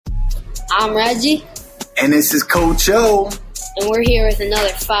I'm Redsy. And this is Coach O. And we're here with another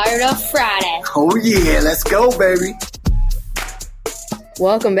Fired Up Friday. Oh yeah, let's go, baby.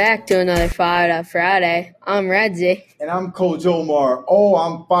 Welcome back to another Fired Up Friday. I'm Redsy. And I'm Coach Omar. Oh,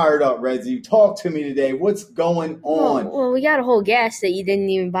 I'm fired up, Redsy. Talk to me today. What's going on? Well, we got a whole guest that you didn't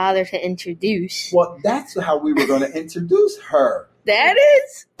even bother to introduce. Well, that's how we were going to introduce her. That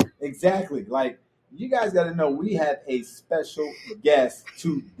is? Exactly. Like, you guys got to know we have a special guest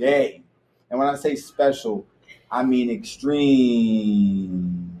today. And when I say special, I mean extremely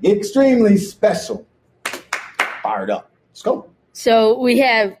special. Fired up. Let's go. So we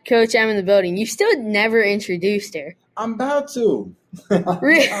have Coach M in the building. You still never introduced her. I'm about to.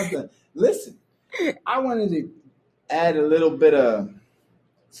 Really? Listen, I wanted to add a little bit of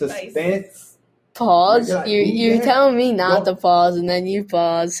suspense. Pause. You're telling me not to pause, and then you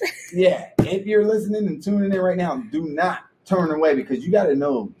pause. Yeah. If you're listening and tuning in right now, do not turn away because you got to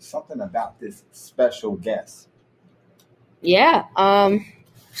know something about this special guest. Yeah.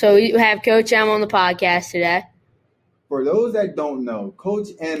 So we have Coach M on the podcast today. For those that don't know, Coach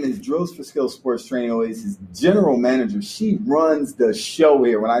M is Drills for Skills Sports Training Oasis general manager. She runs the show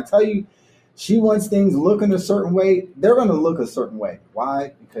here. When I tell you she wants things looking a certain way, they're going to look a certain way.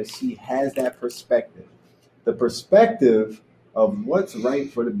 Why? Because she has that perspective. The perspective of what's right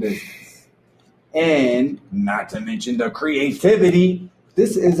for the business. And not to mention the creativity.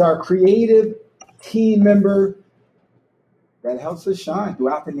 This is our creative team member that helps us shine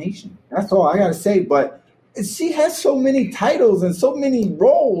throughout the nation. That's all I got to say. But she has so many titles and so many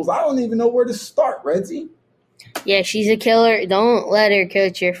roles. I don't even know where to start, Redsy. Yeah, she's a killer. Don't let her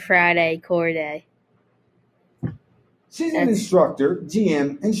coach your Friday core day. She's an instructor,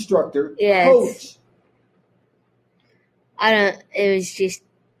 GM, instructor, yeah, coach.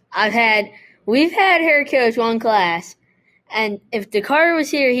 We've had her coach one class, and if Dakar was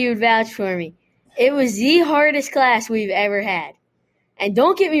here, he would vouch for me. It was the hardest class we've ever had. And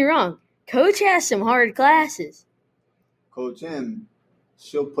don't get me wrong, Coach has some hard classes. Coach M,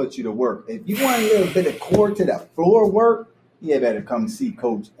 she'll put you to work. If you want a little bit of core to the floor work, you better come see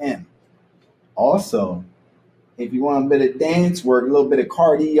Coach M. Also, if you want a bit of dance work, a little bit of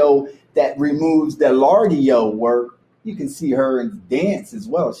cardio that removes the lardio work, you can see her in dance as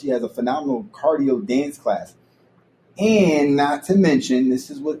well. She has a phenomenal cardio dance class. And not to mention,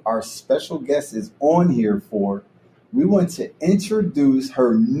 this is what our special guest is on here for. We want to introduce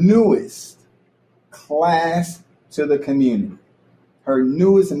her newest class to the community. Her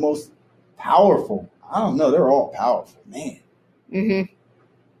newest and most powerful. I don't know. They're all powerful, man. Mm-hmm.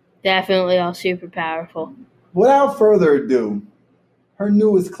 Definitely all super powerful. Without further ado, her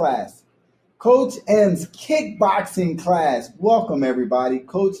newest class, Coach M's kickboxing class. Welcome, everybody.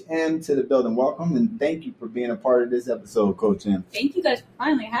 Coach M to the building. Welcome, and thank you for being a part of this episode, Coach M. Thank you guys for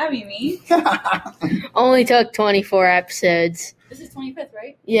finally having me. Only took 24 episodes. This is 25th,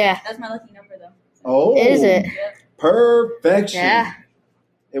 right? Yeah. That's my lucky number, though. Oh. Is it? Yep. Perfection. Yeah.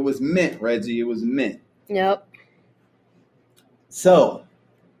 It was mint, Redsy. It was mint. Yep. So,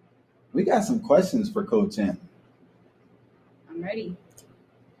 we got some questions for Coach M. I'm ready.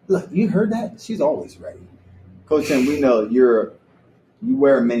 Look, you heard that? She's always ready. Coach M, we know you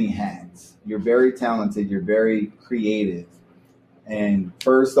wear many hats. You're very talented. You're very creative. And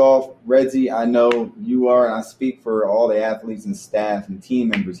first off, Redsy, I know you are, and I speak for all the athletes and staff and team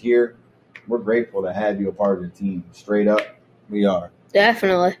members here. We're grateful to have you a part of the team. Straight up, we are.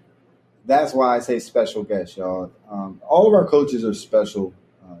 Definitely. That's why I say special guest, y'all. All of our coaches are special,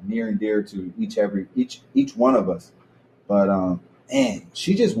 near and dear to each one of us. But and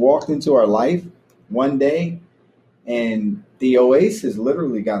she just walked into our life one day, and the Oasis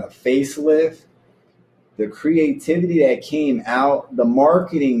literally got a facelift. The creativity that came out, the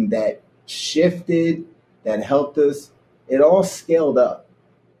marketing that shifted, that helped us, it all scaled up.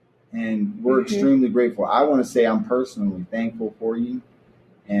 And we're extremely grateful. I want to say I'm personally thankful for you.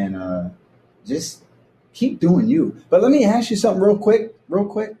 And just keep doing you. But let me ask you something real quick.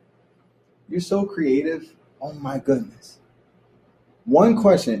 You're so creative. Oh, my goodness. One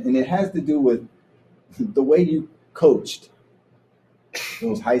question, and it has to do with the way you coached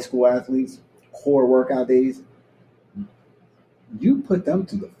those high school athletes, core workout days. You put them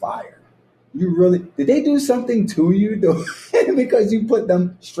to the fire. You really – did they do something to you because you put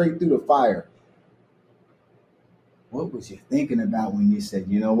them straight through the fire? What was you thinking about when you said,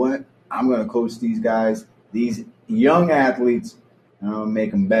 you know what, I'm going to coach these guys, these young athletes, and I'm going to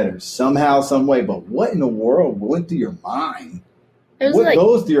make them better somehow, some way. But what in the world went through your mind? What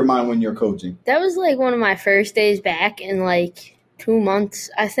goes through your mind when you're coaching? That was like one of my first days back in like 2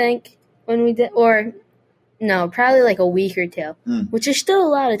 months, I think, when we did – or no, probably like a week or two, which is still a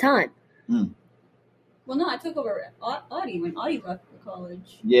lot of time. Well, no, I took over Audie when Audie left for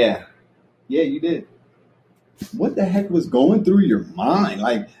college. Yeah, you did. What the heck was going through your mind?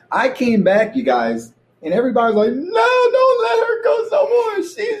 Like, I came back, you guys, and everybody's like, no, don't let her go no more.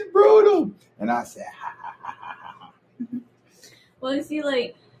 She's brutal. And I said, ha, ha, ha, ha, ha. Well, you see,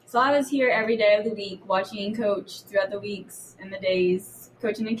 so I was here every day of the week watching Coach throughout the weeks and the days,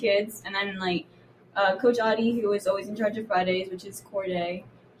 coaching the kids. And then, Coach Audie, who was always in charge of Fridays, which is core day,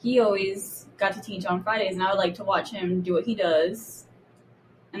 he always got to teach on Fridays, and I would like to watch him do what he does.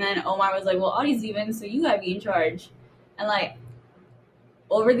 And then Omar was like, well, Audie's leaving, so you gotta be in charge. And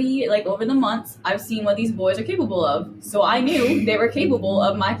over the months, I've seen what these boys are capable of. So I knew they were capable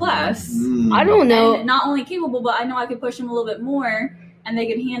of my class. I don't know. And not only capable, but I know I could push them a little bit more, and they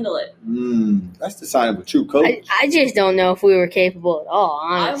could handle it. That's the sign of a true coach. I just don't know if we were capable at all,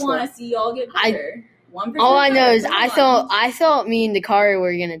 honestly. I want to see y'all get better. 1% all I know better, is I thought me and Dakari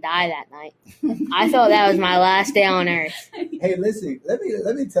were gonna die that night. I thought that was my last day on earth. Hey, listen, let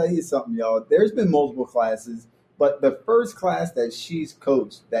me tell you something, y'all. There's been multiple classes, but the first class that she's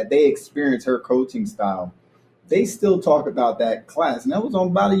coached, that they experienced her coaching style, they still talk about that class, and that was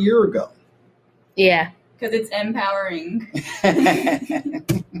about a year ago. Yeah. Because it's empowering.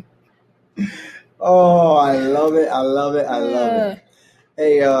 Oh, I love it. I love it.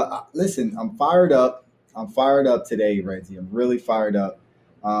 Hey, listen, I'm fired up. I'm fired up today, Redsy. I'm really fired up.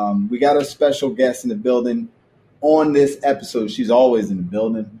 We got a special guest in the building on this episode. She's always in the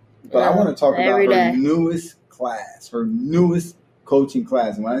building. But I want to talk about her newest class, her newest coaching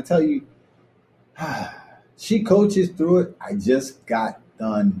class. And when I tell you, she coaches through it, I just got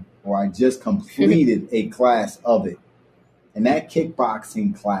done, or I just completed a class of it. And that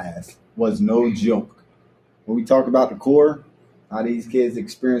kickboxing class was no joke. When we talk about the core, how these kids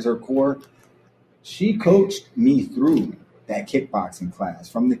experience her core, she coached me through that kickboxing class,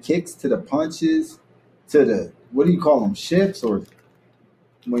 from the kicks to the punches to the, what do you call them, shifts, or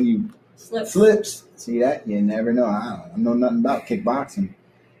when you slips. See that? You never know. I know nothing about kickboxing,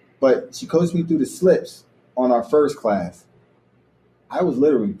 but she coached me through the slips on our first class. I was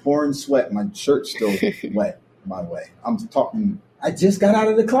literally pouring sweat. My shirt's still wet, by the way. I just got out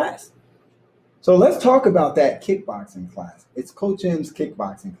of the class. So let's talk about that kickboxing class. It's Coach M's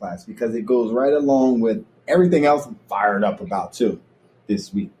kickboxing class because it goes right along with everything else I'm fired up about too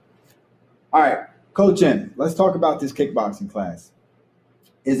this week. All right, Coach M, let's talk about this kickboxing class.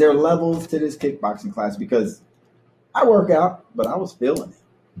 Is there levels to this kickboxing class? Because I work out, but I was feeling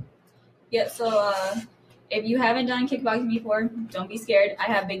it. Yeah, so if you haven't done kickboxing before, don't be scared. I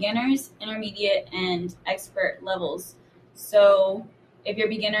have beginners, intermediate, and expert levels. So if you're a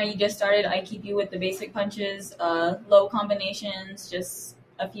beginner, you just started, I keep you with the basic punches, low combinations, just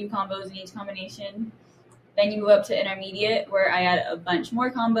a few combos in each combination. Then you move up to intermediate, where I add a bunch more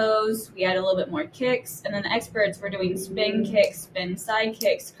combos. We add a little bit more kicks. And then the experts, we're doing spin kicks, spin side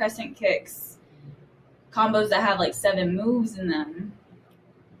kicks, crescent kicks, combos that have 7 moves in them.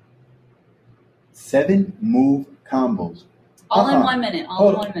 7 move combos. All in 1 minute. In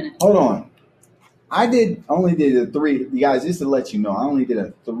 1 minute. Hold on. I only did a 3. You guys, just to let you know, I only did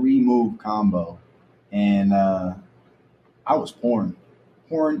a 3-move combo, and I was pouring,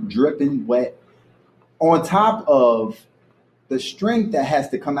 dripping wet. On top of the strength that has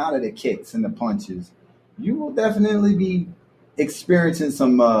to come out of the kicks and the punches, you will definitely be experiencing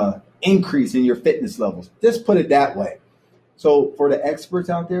some increase in your fitness levels. Just put it that way. So for the experts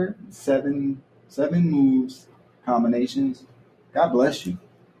out there, 7 moves, combinations. God bless you.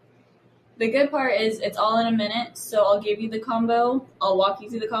 The good part is it's all in a minute, so I'll give you the combo, I'll walk you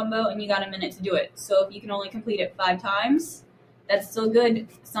through the combo, and you got a minute to do it. So if you can only complete it 5 times, that's still good.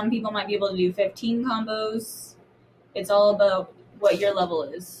 Some people might be able to do 15 combos. It's all about what your level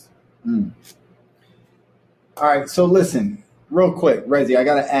is. All right, so listen, real quick, Redsy, I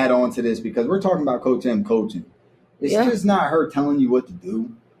got to add on to this because we're talking about Coach M coaching. It's just not her telling you what to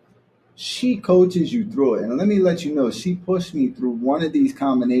do. She coaches you through it. And let me let you know, she pushed me through one of these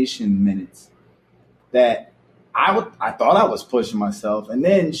combination minutes that I thought I was pushing myself. And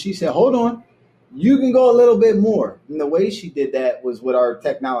then she said, hold on, you can go a little bit more. And the way she did that was with our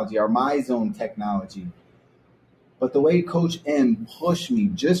technology, our MyZone technology. But the way Coach M pushed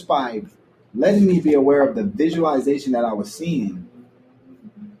me just by letting me be aware of the visualization that I was seeing,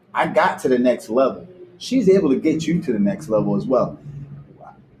 I got to the next level. She's able to get you to the next level as well.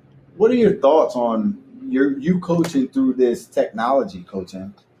 What are your thoughts on you coaching through this technology, Coach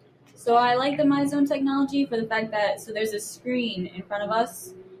M? So I like the MyZone technology for the fact that, so there's a screen in front of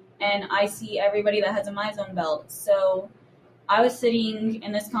us, and I see everybody that has a MyZone belt. So I was sitting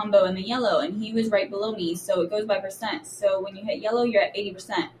in this combo in the yellow, and he was right below me, so it goes by percent. So when you hit yellow, you're at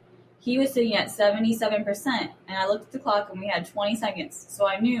 80%. he was sitting at 77%, and I looked at the clock and we had 20 seconds. So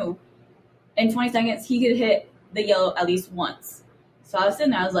I knew in 20 seconds he could hit the yellow at least once. So I was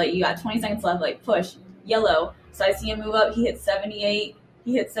sitting there, I was like, you got 20 seconds left, like push, yellow. So I see him move up, he hit 78,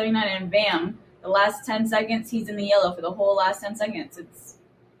 he hit 79, and bam, the last 10 seconds, he's in the yellow for the whole last 10 seconds.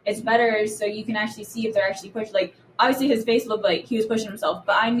 It's better so you can actually see if they're actually pushed. Like, obviously his face looked like he was pushing himself,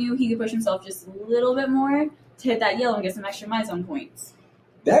 but I knew he could push himself just a little bit more to hit that yellow and get some extra my zone points.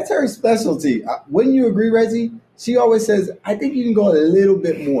 That's her specialty. Wouldn't you agree, Redsy? She always says, I think you can go a little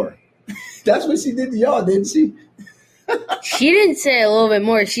bit more. That's what she did to y'all, didn't she? She didn't say a little bit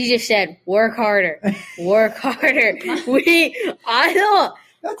more. She just said, work harder. Work harder. I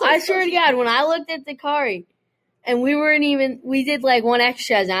swear to God, when I looked at the car and we did like one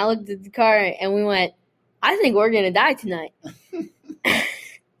exercise and I looked at the car and we went, I think we're going to die tonight.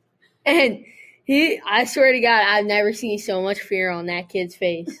 And I swear to God, I've never seen so much fear on that kid's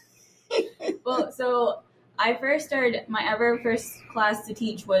face. Well, so I first started, my first class to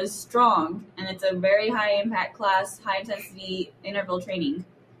teach was strong, and it's a very high impact class, high intensity interval training.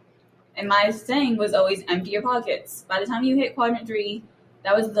 And my saying was always empty your pockets. By the time you hit quadrant 3,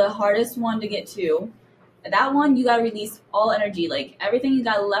 that was the hardest one to get to. That one, you got to release all energy. Like, everything you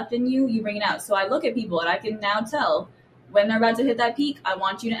got left in you, you bring it out. So I look at people, and I can now tell when they're about to hit that peak, I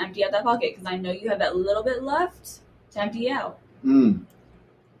want you to empty out that pocket because I know you have that little bit left to empty out.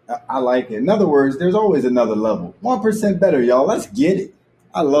 I like it. In other words, there's always another level. 1% better, y'all. Let's get it.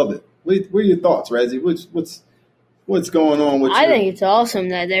 I love it. What are your thoughts, Redsy? What's going on with you? I think it's awesome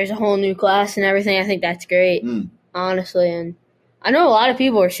that there's a whole new class and everything. I think that's great, honestly. And I know a lot of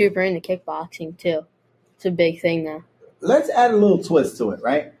people are super into kickboxing, too. It's a big thing now. Let's add a little twist to it,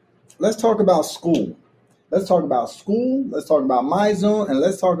 right? Let's talk about school. Let's talk about school. Let's talk about my zone. And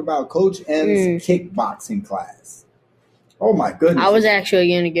let's talk about Coach M's kickboxing class. Oh, my goodness. I was actually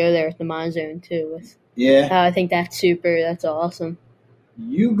going to go there with the My Zone, too. I think that's awesome.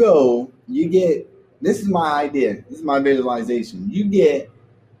 You get, this is my idea. This is my visualization. You get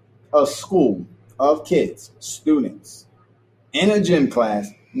a school of kids, students, in a gym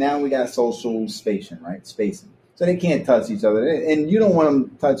class. Now we got social spacing, right? Spacing. So they can't touch each other. And you don't want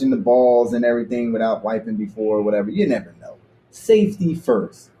them touching the balls and everything without wiping before or whatever. You never know. Safety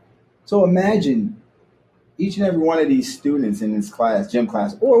first. So imagine each and every one of these students in this class, gym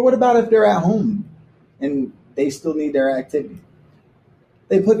class, or what about if they're at home and they still need their activity?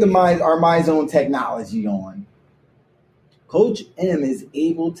 They put our My Zone technology on. Coach M is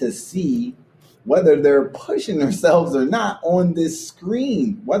able to see whether they're pushing themselves or not on this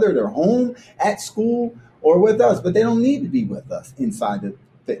screen, whether they're home, at school, or with us, but they don't need to be with us inside the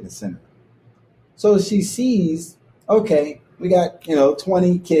fitness center. So she sees, okay, we got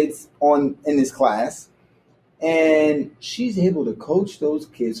 20 kids in this class, and she's able to coach those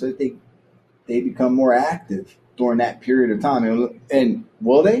kids so that they become more active during that period of time. And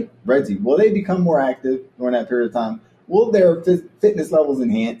will they, Redsy, will they become more active during that period of time? Will their fitness levels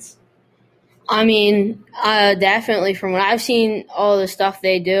enhance? I mean, definitely from what I've seen, all the stuff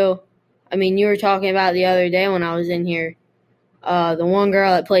they do. I mean, you were talking about the other day when I was in here, the one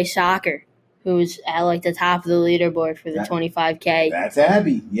girl that plays soccer who's at like the top of the leaderboard for the 25K. That's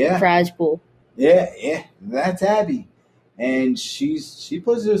Abby, yeah. Prize pool. Yeah, that's Abby. And she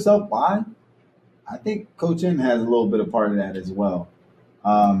pushes herself. Why? I think Coach M has a little bit of part of that as well.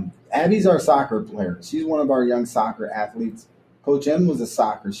 Abby's our soccer player. She's one of our young soccer athletes. Coach M was a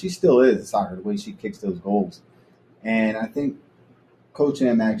soccer. She still is a soccer, the way she kicks those goals. And I think Coach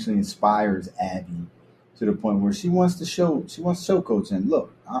M actually inspires Abby to the point where she wants to show Coach M,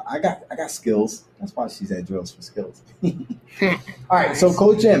 look, I got skills. That's why she's at Drills for Skills. All right, so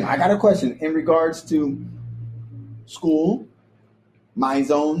Coach M, I got a question in regards to school, My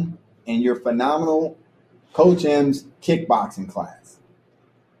Zone, and your phenomenal Coach M's kickboxing class.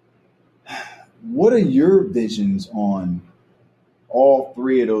 What are your visions on all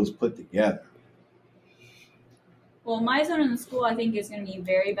three of those put together? Well, My Zone in the school, I think, is going to be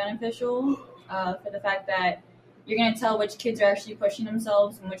very beneficial for the fact that you're going to tell which kids are actually pushing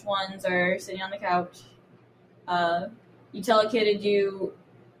themselves and which ones are sitting on the couch. You tell a kid to do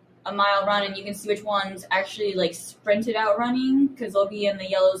a mile run, and you can see which ones actually like sprinted out running because they'll be in the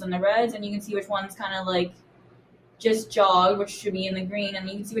yellows and the reds, and you can see which ones kind of like just jogged, which should be in the green, and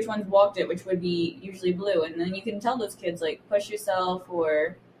you can see which ones walked it, which would be usually blue. And then you can tell those kids like push yourself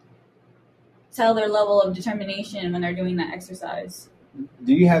or tell their level of determination when they're doing that exercise.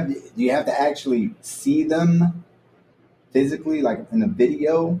 Do you have to actually see them physically, like in a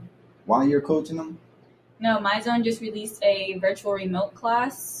video, while you're coaching them? No, My Zone just released a virtual remote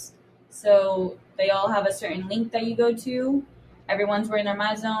class. So they all have a certain link that you go to, everyone's wearing their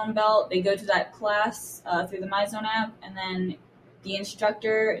MyZone belt. They go to that class through the MyZone app, and then the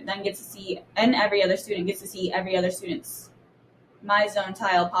instructor then gets to see, and every other student gets to see every other student's MyZone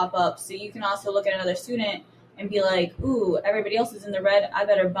tile pop up. So you can also look at another student and be like, ooh, everybody else is in the red. I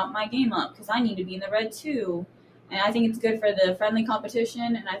better bump my game up because I need to be in the red too. And I think it's good for the friendly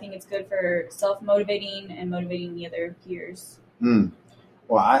competition, and I think it's good for self-motivating and motivating the other peers.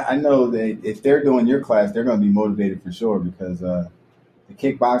 Well, I know that if they're doing your class, they're going to be motivated for sure because the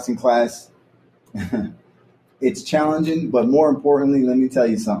kickboxing class, it's challenging, but more importantly, let me tell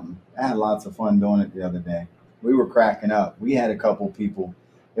you something. I had lots of fun doing it the other day. We were cracking up. We had a couple people.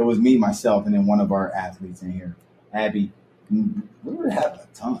 It was me, myself, and then one of our athletes in here, Abby. We were having a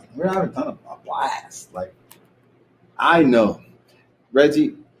ton. We were having a ton of a blast. Like, I know.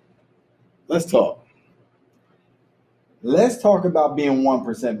 Redsy, let's talk. Let's talk about being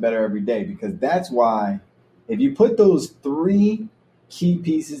 1% better every day, because that's why if you put those 3 key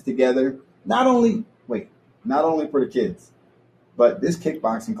pieces together, not only for the kids, but this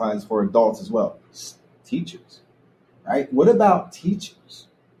kickboxing class is for adults as well. Teachers, right? What about teachers?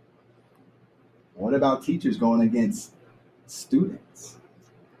 What about teachers going against students,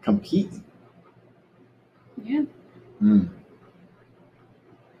 competing? Yeah. And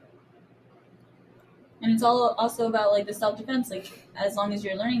it's all also about like the self-defense. Like as long as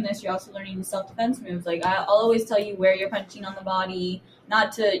you're learning this, you're also learning the self-defense moves. Like I'll always tell you where you're punching on the body,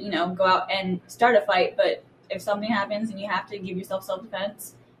 not to, go out and start a fight, but if something happens and you have to give yourself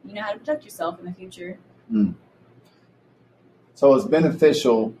self-defense, you know how to protect yourself in the future. So it's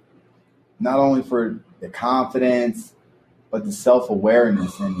beneficial not only for the confidence, but the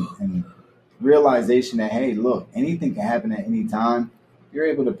self-awareness and realization that, hey, look, anything can happen at any time. You're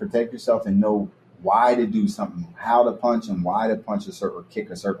able to protect yourself and know why to do something, how to punch, and why to punch a certain or kick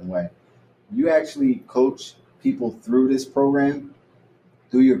a certain way. You actually coach people through this program,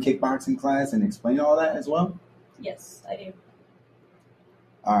 through your kickboxing class, and explain all that as well? Yes, I do.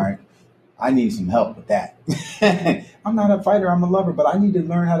 All right. I need some help with that. I'm not a fighter, I'm a lover, but I need to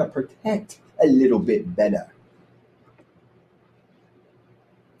learn how to protect a little bit better.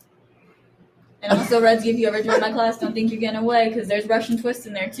 And also, Redsy, if you ever join my class, don't think you're getting away because there's Russian twists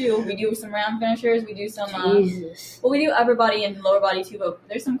in there too. We do some round finishers. We do some. We do upper body and lower body too, but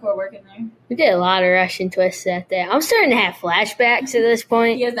there's some core work in there. We did a lot of Russian twists that day. I'm starting to have flashbacks at this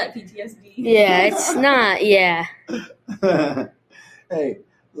point. He has that PTSD. Yeah, it's not. Yeah. Hey,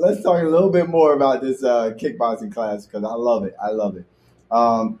 let's talk a little bit more about this kickboxing class because I love it.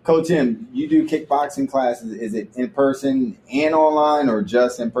 Coach M, you do kickboxing classes. Is it in person and online, or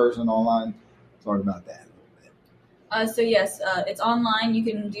just in person online? Talk about that a little bit. So yes, it's online. You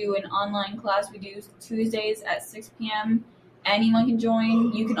can do an online class. We do Tuesdays at 6 p.m. Anyone can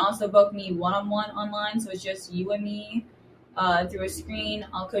join. You can also book me one-on-one online, so it's just you and me through a screen.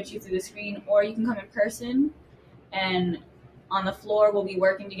 I'll coach you through the screen, or you can come in person, and on the floor we'll be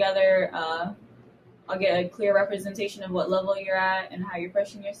working together. I'll get a clear representation of what level you're at and how you're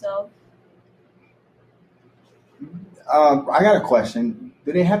pushing yourself. I got a question.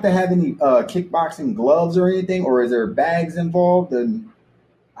 Do they have to have any kickboxing gloves or anything, or is there bags involved? And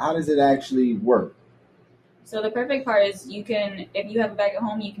how does it actually work? So the perfect part is if you have a bag at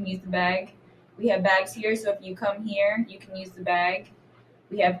home, you can use the bag. We have bags here, so if you come here, you can use the bag.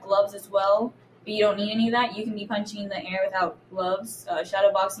 We have gloves as well, but you don't need any of that. You can be punching in the air without gloves.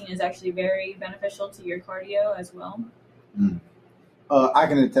 Shadow boxing is actually very beneficial to your cardio as well. I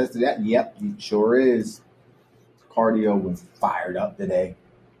can attest to that. Yep, it sure is. Cardio was fired up today.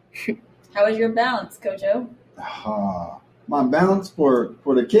 How was your balance, Coach O? My balance for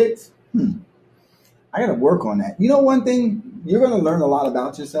the kicks? I got to work on that. You know one thing? You're going to learn a lot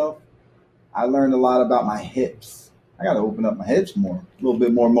about yourself. I learned a lot about my hips. I got to open up my hips more. A little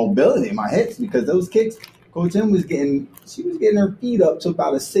bit more mobility in my hips because those kicks, Coach M was getting her feet up to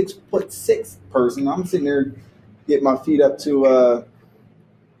about a 6'6" person. I'm sitting there getting my feet up to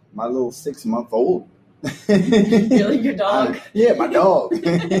my little 6-month-old. Your dog? Yeah, my dog.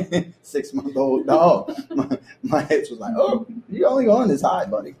 6-month-old dog. My hips was like, oh, you're only going this high,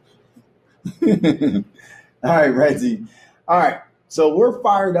 buddy. All right, Redsy. All right, so we're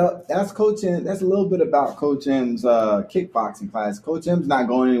fired up. That's Coach M. That's a little bit about Coach M's kickboxing class. Coach M's not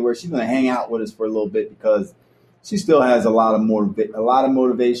going anywhere. She's going to hang out with us for a little bit because she still has a lot of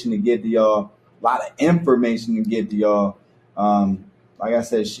motivation to give to y'all, a lot of information to give to y'all. Like I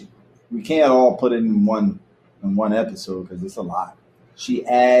said, we can't all put it in one episode because it's a lot. She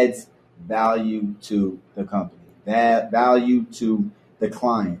adds value to the company, value to the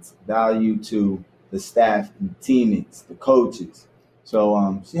clients, value to the staff and teammates, the coaches.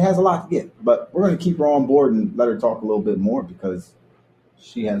 So she has a lot to get. But we're going to keep her on board and let her talk a little bit more because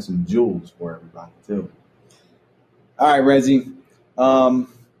she has some jewels for everybody, too. All right, Redsy.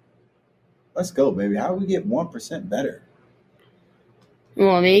 Let's go, baby. How do we get 1% better? You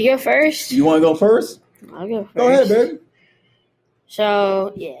want me to go first? You want to go first? I'll go first. Go ahead, baby.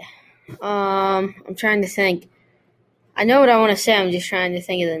 So, yeah. I'm trying to think. I know what I want to say. I'm just trying to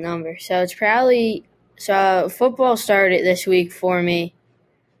think of the number. So, it's probably – so, football started this week for me.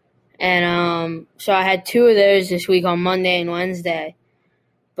 And so, I had 2 of those this week on Monday and Wednesday.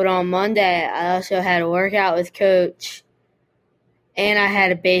 But on Monday, I also had a workout with Coach. And I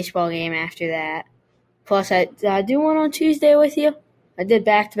had a baseball game after that. Plus, did I do one on Tuesday with you? I did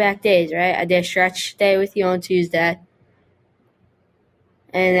back-to-back days, right? I did a stretch day with you on Tuesday.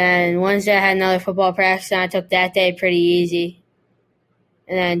 And then Wednesday I had another football practice, and I took that day pretty easy.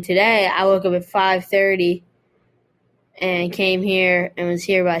 And then today I woke up at 5:30 and came here and was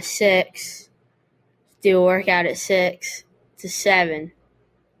here by 6 to do a workout at 6 to 7.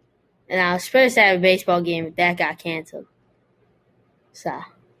 And I was supposed to have a baseball game, but that got canceled. So.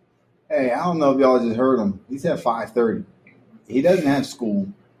 Hey, I don't know if y'all just heard him. He said 5:30. He doesn't have school,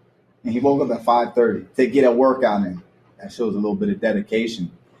 and he woke up at 5:30 to get a workout in. That shows a little bit of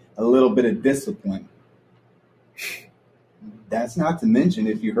dedication, a little bit of discipline. That's not to mention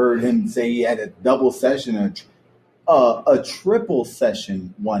if you heard him say he had a double session, a triple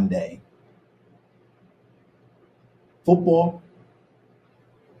session one day. Football,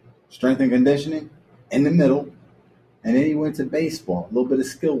 strength and conditioning in the middle, and then he went to baseball, a little bit of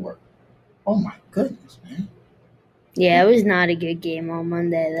skill work. Oh, my goodness, man. Yeah, it was not a good game on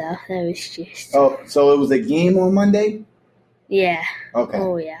Monday, though. That was just... Oh, so it was a game on Monday? Yeah. Okay.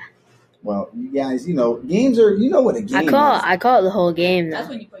 Oh, yeah. Well, you guys, games are, what a game is. I call it the whole game, though. That's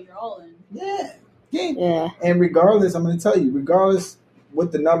when you put your all in. Yeah. Game. Yeah. And regardless, I'm going to tell you, regardless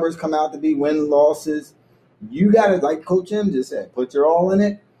what the numbers come out to be, win, losses, you got to, like Coach M just said, put your all in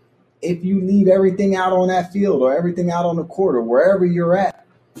it. If you leave everything out on that field or everything out on the court or wherever you're at,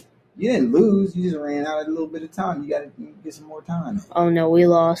 you didn't lose. You just ran out a little bit of time. You got to get some more time. Oh, no, we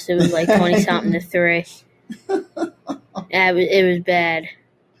lost. It was like 20-something to 3. Yeah, it was bad.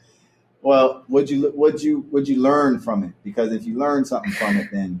 Well, what'd you learn from it? Because if you learn something from it,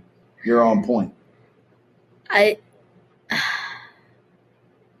 then you're on point.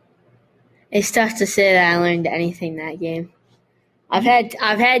 It's tough to say that I learned anything that game. I've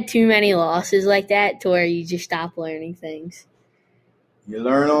had too many losses like that to where you just stop learning things. You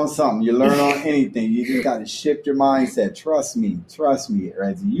learn on something. You learn on anything. You just got to shift your mindset. Trust me,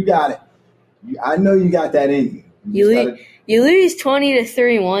 Redsy. You got it. I know you got that in you. You lose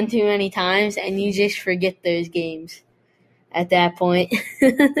 20-3 one too many times, and you just forget those games at that point.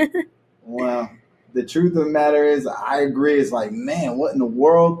 Well, the truth of the matter is, I agree. It's like, man, what in the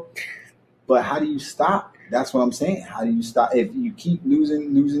world? But how do you stop? That's what I'm saying. How do you stop? If you keep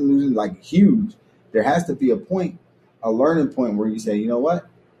losing, like huge, there has to be a learning point where you say, you know what?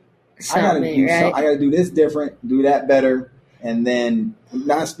 I got to do this different, do that better. And then,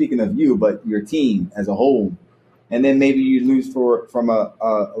 not speaking of you, but your team as a whole. And then maybe you lose from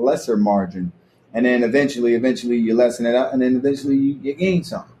a lesser margin. And then eventually you lessen it out. And then eventually you gain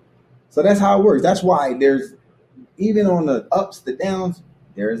something. So that's how it works. That's why there's, even on the ups, the downs,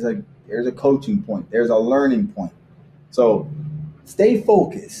 there's a coaching point. There's a learning point. So stay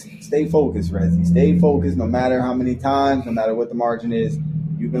focused. Stay focused, Redsy. Stay focused no matter how many times, no matter what the margin is,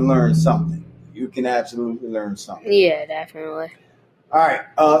 you can learn something. You can absolutely learn something. Yeah, definitely. All right,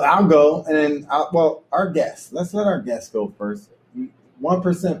 I'll go, and then our guest. Let's let our guest go first.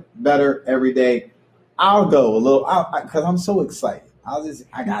 1% better every day. I'll go a little because I'm so excited.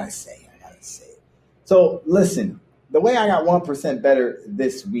 I gotta say it. So listen, the way I got 1% better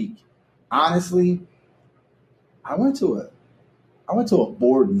this week, honestly, I went to a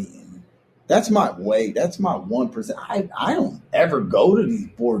board meeting. That's my way. That's my 1%. I don't ever go to these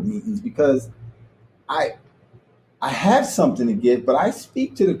board meetings because I have something to give, but I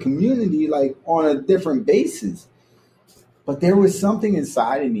speak to the community like on a different basis. But there was something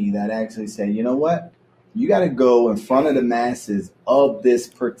inside of me that actually said, you know what? You got to go in front of the masses of this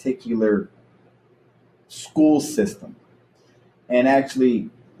particular school system and actually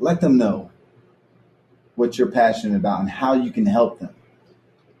let them know what you're passionate about and how you can help them.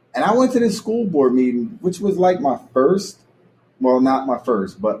 And I went to this school board meeting, which was like my first, well, not my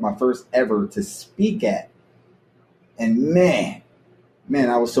first, but my first ever to speak at. And man,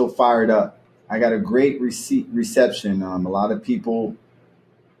 I was so fired up. I got a great reception. A lot of people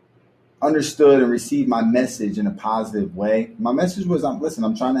understood and received my message in a positive way. My message was, I'm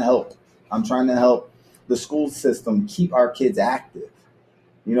trying to help. I'm trying to help the school system keep our kids active.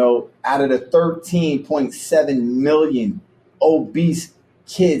 Out of the 13.7 million obese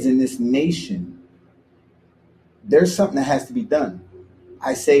kids in this nation, there's something that has to be done.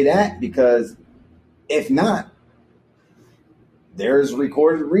 I say that because if not, there's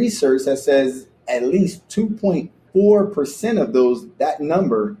recorded research that says at least 2.4% of that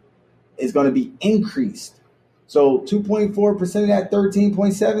number is going to be increased. So 2.4% of that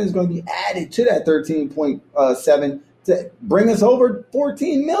 13.7 is going to be added to that 13.7 to bring us over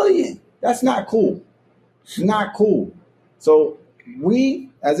 14 million. That's not cool. Not cool. So we,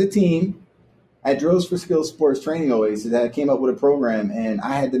 as a team at Drills for Skills Sports Training Oasis, I came up with a program, and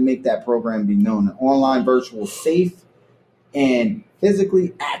I had to make that program be known. An online, virtual, safe, and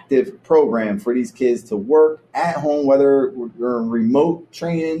physically active program for these kids to work at home, whether we're remote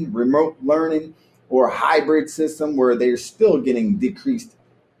training, remote learning, or a hybrid system where they're still getting decreased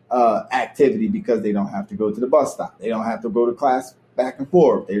activity because they don't have to go to the bus stop. They don't have to go to class back and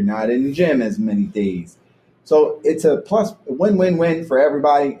forth. They're not in the gym as many days. So it's a plus win-win-win for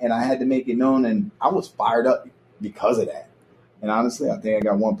everybody, and I had to make it known, and I was fired up because of that. And honestly, I think I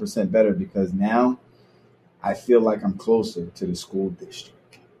got 1% better because now I feel like I'm closer to the school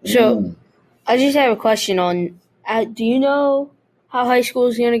district. So I just have a question on, do you know how high school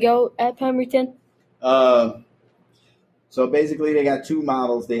is going to go at Pemberton? So basically they got two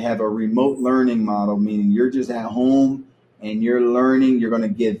models. They have a remote learning model, meaning you're just at home and you're learning. You're going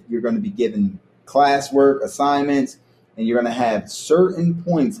to be given classwork, assignments, and you're going to have certain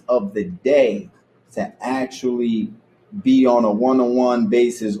points of the day to actually be on a one-on-one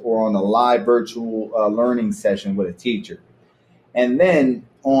basis or on a live virtual learning session with a teacher. And then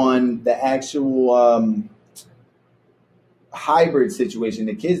on the actual hybrid situation,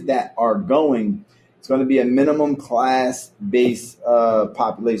 the kids that are going, it's going to be a minimum class-based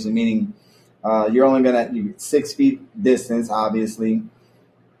population, meaning you're only going to 6 feet distance, obviously.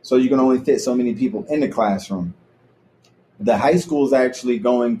 So you can only fit so many people in the classroom. The high school is actually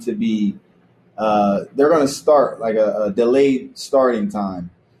going to be, they're going to start like a delayed starting time.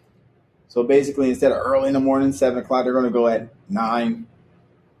 So basically, instead of early in the morning, 7 o'clock, they're going to go at 9.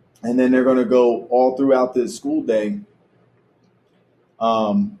 And then they're going to go all throughout the school day.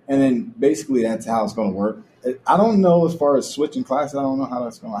 And then basically that's how it's going to work. I don't know as far as switching classes. I don't know how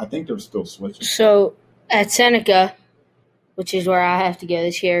that's going. I think they're still switching. So at Seneca, which is where I have to go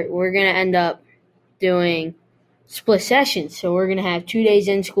this year, we're going to end up doing split sessions. So we're going to have 2 days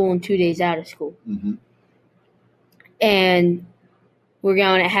in school and 2 days out of school. Mm-hmm. And we're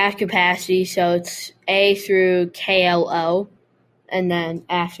going at half capacity. So it's A through KLO. And then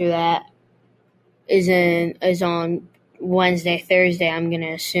after that is on Wednesday, Thursday, I'm going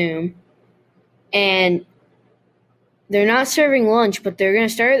to assume. And they're not serving lunch, but they're going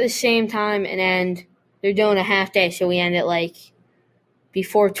to start at the same time and end. They're doing a half day, so we end at like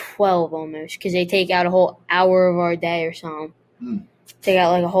before 12 almost, because they take out a whole hour of our day or something. Take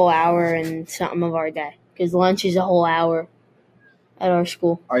out like a whole hour and something of our day, because lunch is a whole hour at our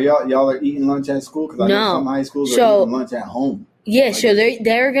school. Are y'all are eating lunch at school? Because I know some high schools are eating lunch at home. Yeah, like so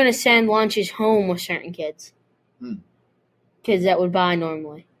they're going to send lunches home with certain kids. Kids that would buy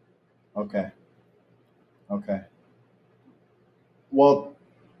normally. Okay. Well,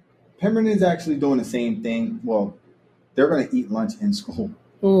 Pemberton's actually doing the same thing. Well, they're going to eat lunch in school.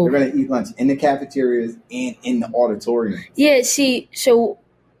 Ooh. They're going to eat lunch in the cafeterias and in the auditorium. Yeah, see, so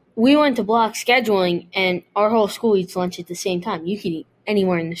we went to block scheduling, and our whole school eats lunch at the same time. You can eat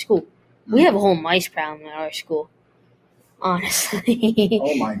anywhere in the school. We have a whole mice problem at our school, honestly.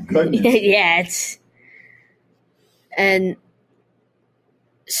 Oh, my goodness. Yeah, and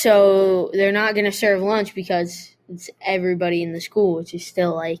so they're not going to serve lunch because it's everybody in the school, which is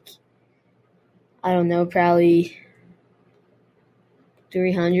still like, I don't know, probably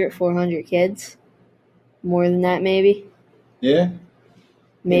 300, 400 kids. More than that, maybe. Yeah.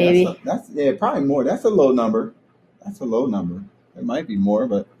 Maybe. Yeah, that's probably more. That's a low number. It might be more,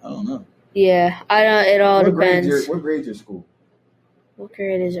 but I don't know. Yeah, it all depends. What grade's your school? What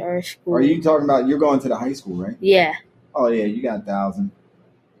grade is our school? Are you talking about, you're going to the high school, right? Yeah. Oh, yeah, you got 1,000.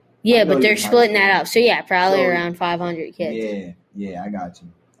 Yeah, but they're splitting that up. So, yeah, probably around 500 kids. Yeah, I got you.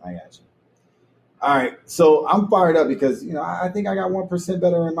 All right, so I'm fired up because, I think I got 1%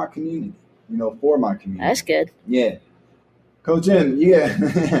 better in my community, for my community. That's good. Yeah. Coach M,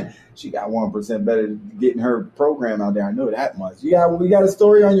 she got 1% better getting her program out there. I know that much. We got a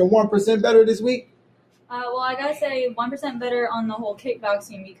story on your 1% better this week? Well, I got to say 1% better on the whole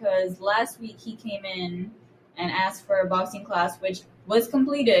kickboxing because last week he came in and asked for a boxing class, which was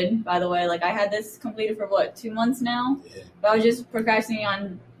completed, by the way. Like, I had this completed for, 2 months now? Yeah. But I was just procrastinating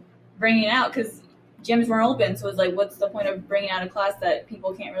on bringing it out because gyms weren't open. So it was like, what's the point of bringing out a class that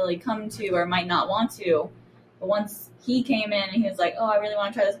people can't really come to or might not want to? But once he came in and he was like, oh, I really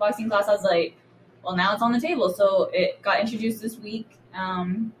want to try this boxing class, I was like, well, now it's on the table. So it got introduced this week.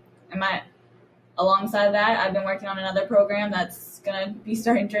 Alongside that, I've been working on another program that's going to be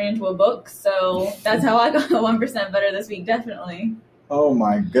starting to turn into a book. So that's how I got 1% better this week, definitely. Oh,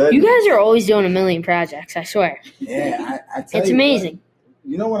 my goodness. You guys are always doing a million projects, I swear. Yeah, I tell it's you amazing.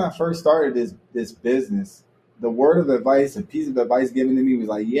 What, you know, when I first started this business, the word of advice, a piece of advice given to me was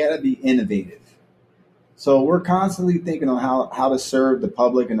like, you got to be innovative. So we're constantly thinking on how to serve the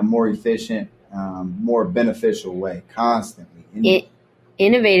public in a more efficient, more beneficial way, constantly.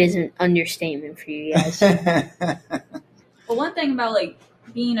 Innovate is an understatement for you guys. Well, one thing about like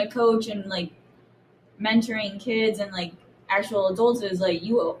being a coach and like mentoring kids and like actual adults is like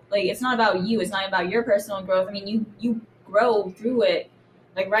it's not about you. It's not about your personal growth. I mean, you grow through it.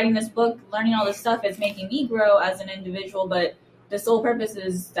 Like writing this book, learning all this stuff, it's making me grow as an individual. But the sole purpose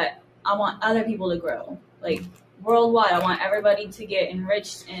is that I want other people to grow. Like worldwide, I want everybody to get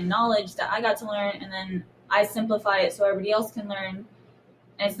enriched in knowledge that I got to learn, and then I simplify it so everybody else can learn.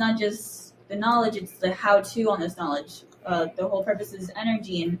 And it's not just the knowledge, it's the how-to on this knowledge. The whole purpose is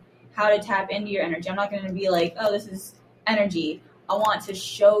energy and how to tap into your energy. I'm not going to be like, oh, this is energy. I want to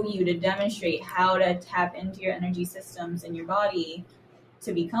show you, to demonstrate how to tap into your energy systems in your body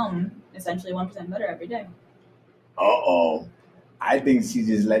to become essentially 1% better every day. Uh-oh. I think she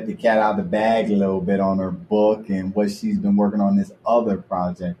just let the cat out of the bag a little bit on her book and what she's been working on this other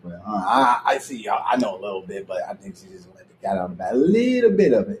project with. I see. I know a little bit, but I think she just let the cat out of the bag. A little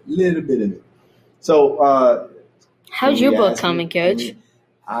bit of it. So, how's your book coming, Coach?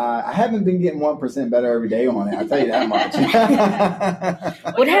 I haven't been getting 1% better every day on it. I'll tell you that much.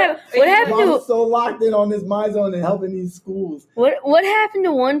 What happened to? I'm so locked in on this MyZone and helping these schools. What happened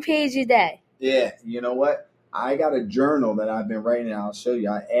to 1 page a day? Yeah, you know what? I got a journal that I've been writing, and I'll show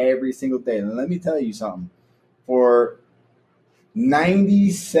you every single day. And let me tell you something. For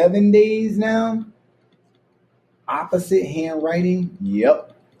 97 days now, opposite handwriting, yep.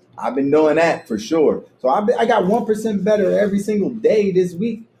 I've been doing that for sure. So I got 1% better every single day this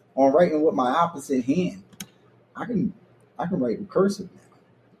week on writing with my opposite hand. I can write in cursive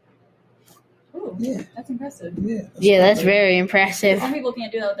now. Ooh, yeah, that's impressive. That's very impressive. Some people can't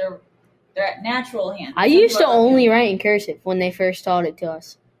do that with their natural hand. I used to only write in cursive when they first taught it to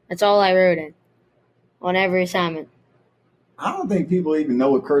us. That's all I wrote in on every assignment. I don't think people even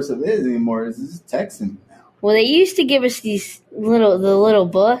know what cursive is anymore. It's just texting now. Well, they used to give us these little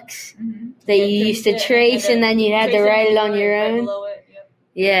books that you used to trace, and then you had to write it on your own. Yep.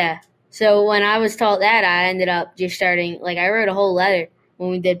 Yeah. So when I was taught that, I ended up just starting. Like I wrote a whole letter when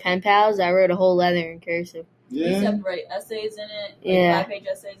we did pen pals. I wrote a whole letter in cursive. Yeah. We used to write essays in it, 5-page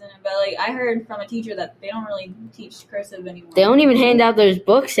essays in it. But like I heard from a teacher that they don't really teach cursive anymore. They don't even hand out those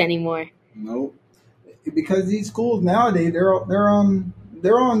books anymore. Nope. Because these schools nowadays they're on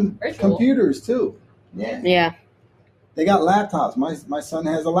virtual computers too. Yeah. They got laptops. My son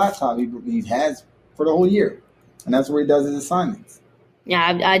has a laptop he has for the whole year, and that's where he does his assignments.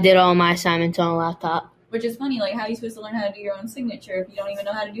 Yeah, I did all my assignments on a laptop. Which is funny. Like, how are you supposed to learn how to do your own signature if you don't even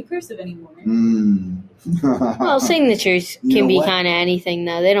know how to do cursive anymore? Well, signatures can be kind of anything,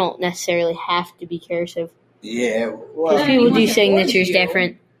 though. They don't necessarily have to be cursive. Yeah. Because people do signatures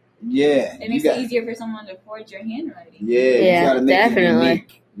different. Yeah. It makes it easier for someone to forge your handwriting. Yeah, definitely.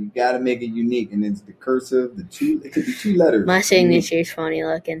 You got to make it unique, and it's the cursive, it could be 2 letters. My signature is funny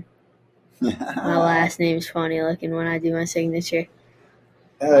looking. My last name's funny looking when I do my signature.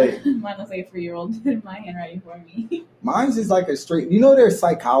 Mine looks like a 3-year-old did my handwriting for me. Mine's is like a straight. You know, there's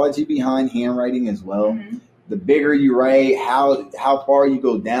psychology behind handwriting as well. Mm-hmm. The bigger you write, how far you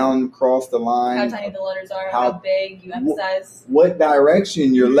go down across the line, how tiny the letters are, how big you emphasize, what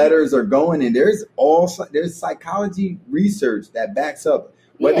direction your letters are going in. There's psychology research that backs up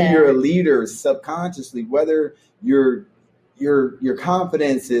whether you're a leader subconsciously, whether your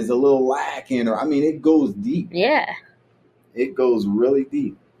confidence is a little lacking, or it goes deep. Yeah. It goes really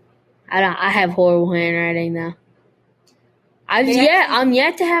deep. I have horrible handwriting though. I'm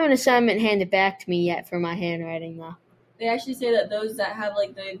yet to have an assignment handed back to me yet for my handwriting though. They actually say that those that have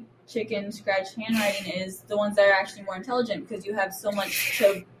like the chicken scratch handwriting is the ones that are actually more intelligent, because you have so much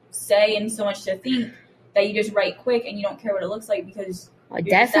to say and so much to think that you just write quick and you don't care what it looks like, because I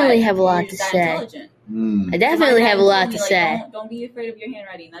definitely have a lot to say. I definitely have a lot to say. Don't be afraid of your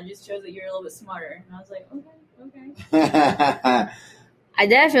handwriting. That just shows that you're a little bit smarter. And I was like, okay. I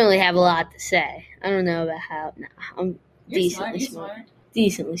definitely have a lot to say. I don't know about how. No, I'm decently smart.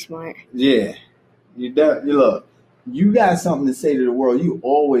 Decently smart. Yeah, you look. you got something to say to the world. You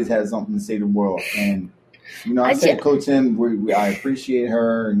always have something to say to the world. And, I said Coach M, I appreciate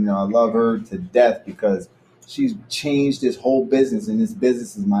her. I love her to death because she's changed this whole business. And this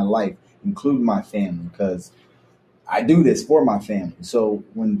business is my life, including my family, because I do this for my family. So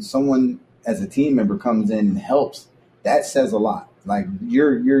when someone as a team member comes in and helps, that says a lot. Like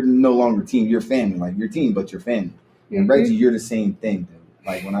you're no longer team, you're family. Like you're team, but you're family. And Redsy, you're the same thing, dude.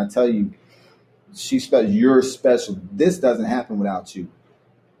 Like when I tell you she's special, you're special. This doesn't happen without you.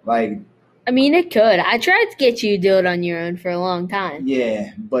 Like, I mean, it could. I tried to get you to do it on your own for a long time.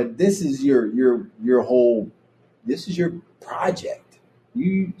 Yeah, but this is your whole. This is your project.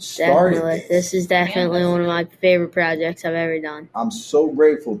 You started this. This is definitely one of my favorite projects I've ever done. I'm so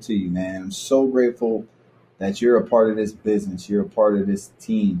grateful to you, man. I'm so grateful that you're a part of this business. You're a part of this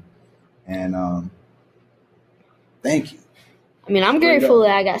team, and thank you. I mean, I'm grateful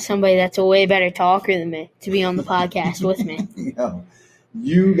that I got somebody that's a way better talker than me to be on the podcast with me.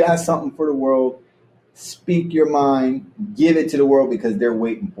 You got something for the world. Speak your mind. Give it to the world because they're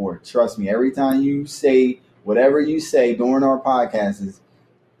waiting for it. Trust me. Every time you say whatever you say during our podcasts,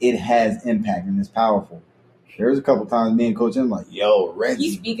 it has impact and it's powerful. There's a couple times me and Coach M like, yo, Redsy.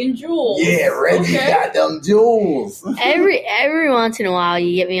 He's speaking jewels. Yeah, Redsy got them jewels. Every once in a while,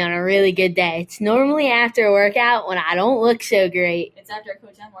 you get me on a really good day. It's normally after a workout when I don't look so great. It's after a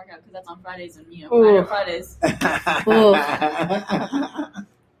Coach M workout because that's on Fridays and, Fridays.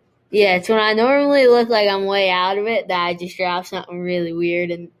 Yeah, it's when I normally look like I'm way out of it that I just drop something really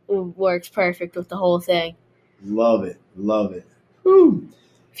weird and it works perfect with the whole thing. Love it. Love it. Whew.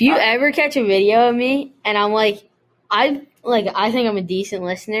 If you ever catch a video of me and I'm I think I'm a decent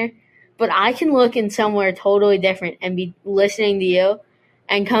listener, but I can look in somewhere totally different and be listening to you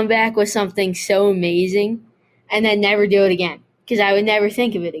and come back with something so amazing and then never do it again because I would never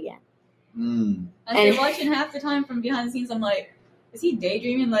think of it again. After watching half the time from behind the scenes, I'm like, is he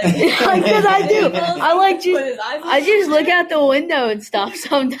daydreaming? Like, because I do. I just look out the window and stuff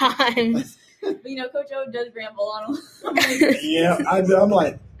sometimes. But, Coach O does ramble on. Yeah, I'm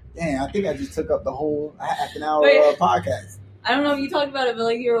like, dang, I think I just took up the whole half an hour podcast. I don't know if you talked about it,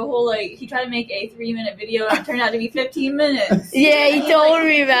 but your whole he tried to make a 3-minute video and it turned out to be 15 minutes. Yeah, he told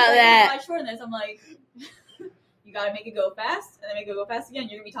me about that. I shortened this. I'm like, you gotta make it go fast, and then make it go fast again.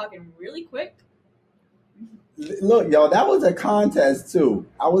 You're gonna be talking really quick. Look, y'all, that was a contest too.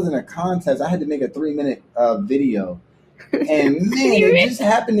 I was in a contest. I had to make a 3-minute video. And man, it just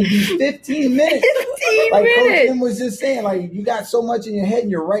happened to be 15 minutes. 15 like minutes. Coach Tim was just saying, you got so much in your head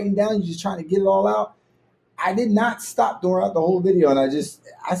and you're writing down, you're just trying to get it all out. I did not stop throughout the whole video, and I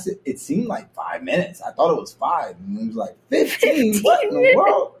said it seemed like 5 minutes. I thought it was 5, and it was like 15. What in the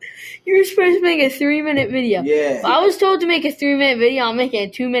world? You were supposed to make a 3-minute video. Yeah. If I was told to make a 3-minute video, I'm making a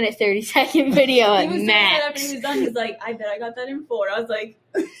 2-minute 30-second video at max. He was after he was done. He's like, I bet I got that in 4. I was like,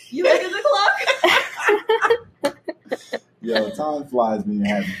 you look at the clock. Yo, time flies when you're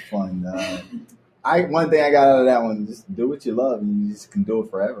having fun. One thing I got out of that one, just do what you love, and you just can do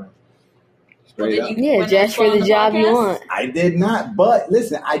it forever. Straight up. Yeah, just for the job you want. I did not, but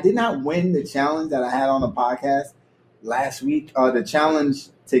listen, I did not win the challenge that I had on the podcast last week. The challenge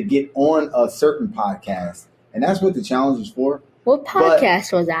to get on a certain podcast, and that's what the challenge was for. What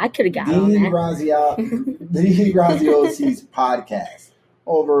podcast was that? I could have got on that. Dean Graziosi's podcast,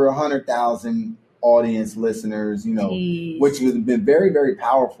 over 100,000 audience listeners, which has been very, very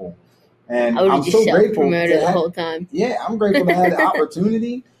powerful. And I'm so grateful the whole time. Yeah, I'm grateful to have the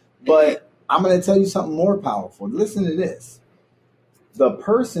opportunity, but I'm going to tell you something more powerful. Listen to this. The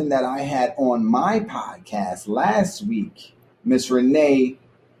person that I had on my podcast last week, Miss Renee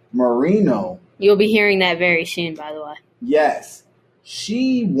Marino. You'll be hearing that very soon, by the way. Yes.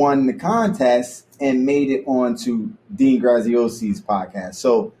 She won the contest and made it onto Dean Graziosi's podcast.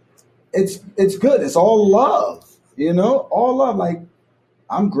 So it's good. It's all love, all love. Like,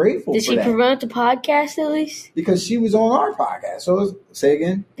 I'm grateful for that. Did she promote the podcast at least? Because she was on our podcast. So say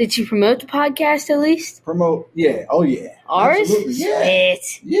again. Did she promote the podcast at least? Promote, yeah. Oh, yeah. Ours? Absolutely. Yeah.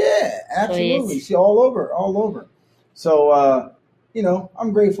 Sweet. Yeah, absolutely. She all over. So,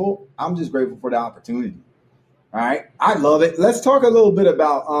 I'm grateful. I'm just grateful for the opportunity. All right. I love it. Let's talk a little bit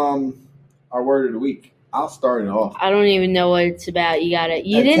about our word of the week. I'll start it off. I don't even know what it's about. You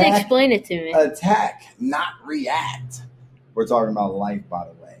didn't explain it to me. Attack, not react. We're talking about life, by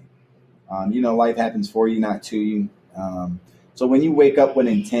the way. Life happens for you, not to you. So when you wake up with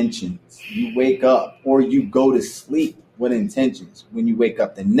intentions, you wake up or you go to sleep with intentions. When you wake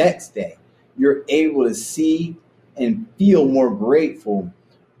up the next day, you're able to see and feel more grateful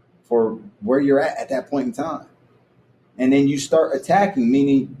for where you're at that point in time. And then you start attacking,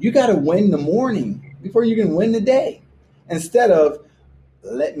 meaning you got to win the morning. before you can win the day. Instead of,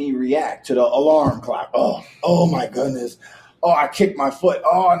 let me react to the alarm clock. Oh my goodness. Oh, I kicked my foot.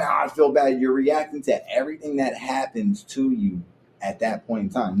 Oh, now I feel bad. You're reacting to everything that happens to you at that point in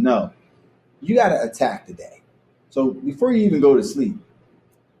time. No, you got to attack the day. So before you even go to sleep,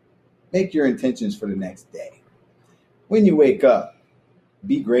 make your intentions for the next day. When you wake up,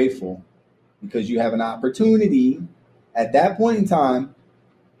 be grateful because you have an opportunity at that point in time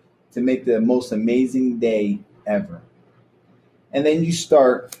to make the most amazing day ever. And then you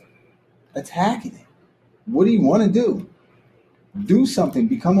start attacking it. What do you want to do? Do something.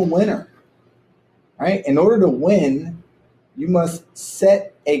 Become a winner. Right? In order to win, you must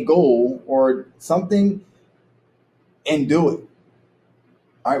set a goal or something and do it.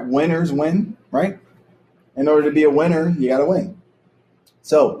 All right, winners win, right? In order to be a winner, you got to win.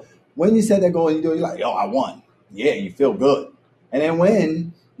 So when you set that goal and you do it, you're like, I won. Yeah, you feel good. And then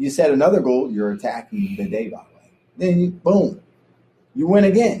when you set another goal, you're attacking the day, by the way. Then, boom, you win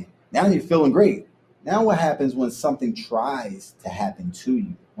again. Now you're feeling great. Now what happens when something tries to happen to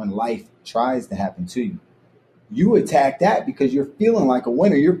you, when life tries to happen to you? You attack that because you're feeling like a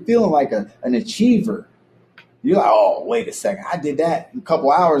winner. You're feeling like an achiever. You're like, oh, wait a second. I did that a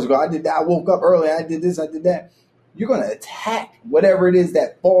couple hours ago. I did that. I woke up early. I did this. I did that. You're going to attack whatever it is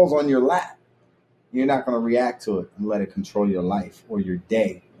that falls on your lap. You're not going to react to it and let it control your life or your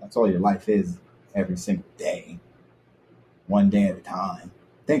day. That's all your life is every single day. One day at a time.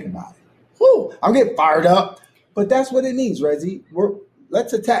 Think about it. Woo, I'm getting fired up. But that's what it needs, Redsy.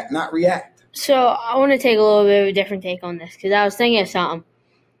 Let's attack, not react. So I want to take a little bit of a different take on this because I was thinking of something.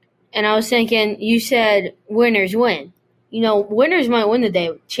 And I was thinking, you said winners win. Winners might win the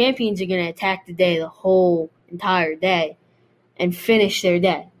day. Champions are going to attack the day the whole entire day and finish their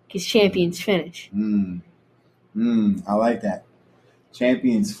day because champions finish. I like that.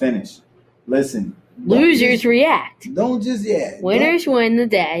 Champions finish. Listen. Losers react. Don't just, Winners win the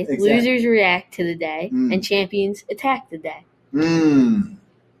day. Exactly. Losers react to the day. And champions attack the day.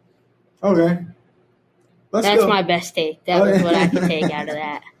 Okay. That's my best take. That was what I could take out of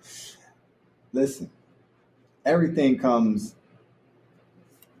that. Listen, everything comes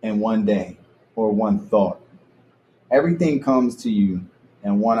in one day or one thought. Everything comes to you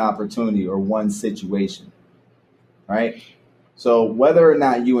in one opportunity or one situation, right? So whether or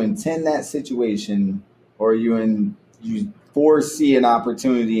not you intend that situation or you foresee an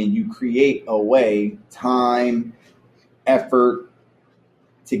opportunity and you create a way, time, effort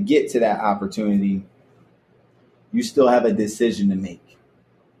to get to that opportunity, you still have a decision to make,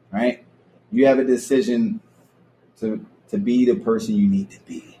 right? You have a decision to be the person you need to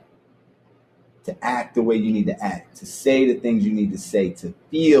be, to act the way you need to act, to say the things you need to say, to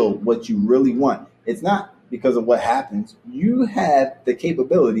feel what you really want. It's not because of what happens. You have the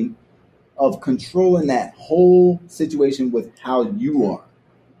capability of controlling that whole situation with how you are.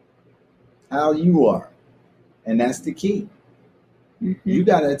 How you are. And that's the key. Mm-hmm. You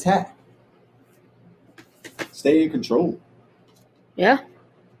got to attack. Stay in control. Yeah.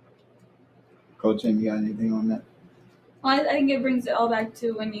 Coach, you got anything on that? Well, I think it brings it all back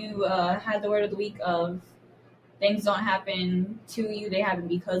to when you had the word of the week of things don't happen to you, they happen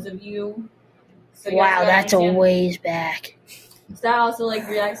because of you. So wow, that's a ways back. So that also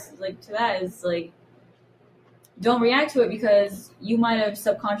reacts to that is don't react to it because you might have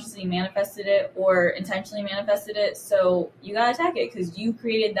subconsciously manifested it or intentionally manifested it. So you gotta attack it because you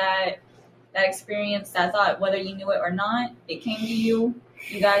created that experience, that thought, whether you knew it or not. It came to you.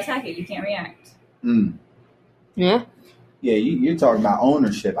 You gotta attack it. You can't react. Yeah. Yeah, you're talking about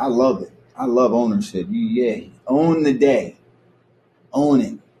ownership. I love it. I love ownership. Own the day. Own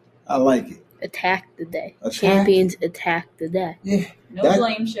it. I like it. Attack the day. Champions attack the day. Yeah. No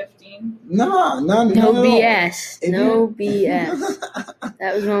blame shifting. No BS. No BS.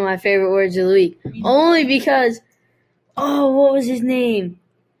 That was one of my favorite words of the week. Only because, what was his name?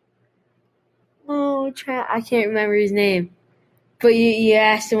 I can't remember his name. But you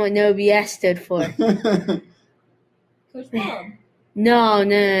asked him what no BS stood for. Coach Bob. No.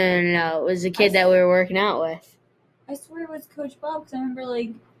 It was the kid that we were working out with. I swear it was Coach Bob because I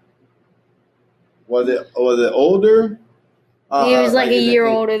remember Was it older? He was a year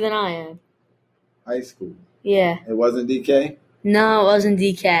older than I am. High school. Yeah. It wasn't DK? No, it wasn't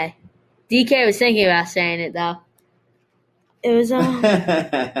DK. DK was thinking about saying it though. It was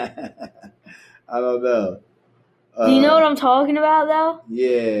I don't know. Do you know what I'm talking about though?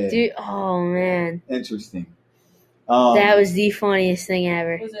 Yeah. Dude, oh man. Interesting. That was the funniest thing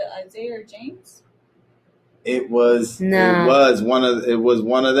ever. Was it Isaiah or James? It was. No. It was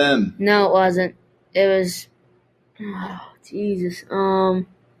one of them. No, it wasn't. It was. Oh Jesus.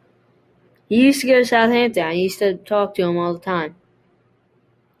 He used to go to Southampton. I used to talk to him all the time.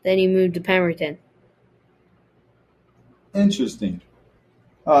 Then he moved to Pemberton. Interesting.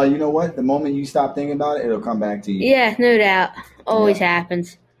 You know what? The moment you stop thinking about it, it'll come back to you. Yeah, no doubt. Always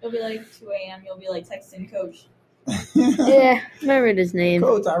happens. It'll be like 2 a.m. You'll be like texting Coach. Yeah, remembered his name.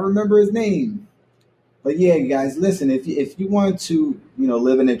 Coach, I remember his name. But yeah, guys, listen. If you want to,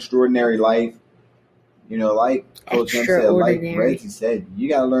 live an extraordinary life, like Coach M said, like Redsy said, you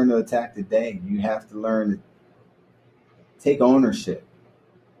got to learn to attack the day. You have to learn to take ownership.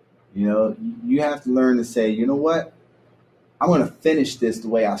 You have to learn to say, you know what? I'm going to finish this the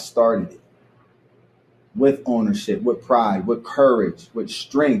way I started it. With ownership, with pride, with courage, with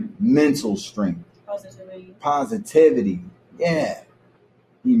strength, mental strength. Positivity. Yeah.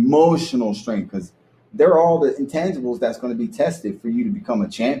 Emotional strength. Because they're all the intangibles that's going to be tested for you to become a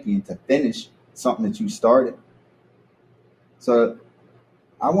champion, to finish something that you started. So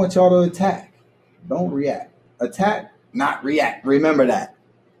I want y'all to attack. Don't react. Attack, not react. Remember that.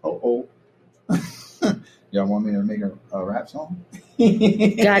 Uh-oh. Y'all want me to make a rap song?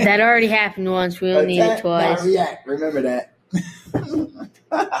 God, that already happened once. We don't need it twice. Not react. Remember that.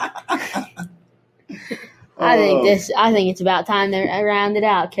 I think it's about time to round it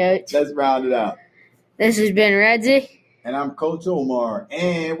out, Coach. Let's round it out. This has been Redsy. And I'm Coach Omar.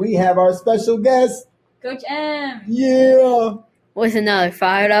 And we have our special guest, Coach M. Yeah. With another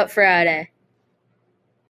Fired Up Friday.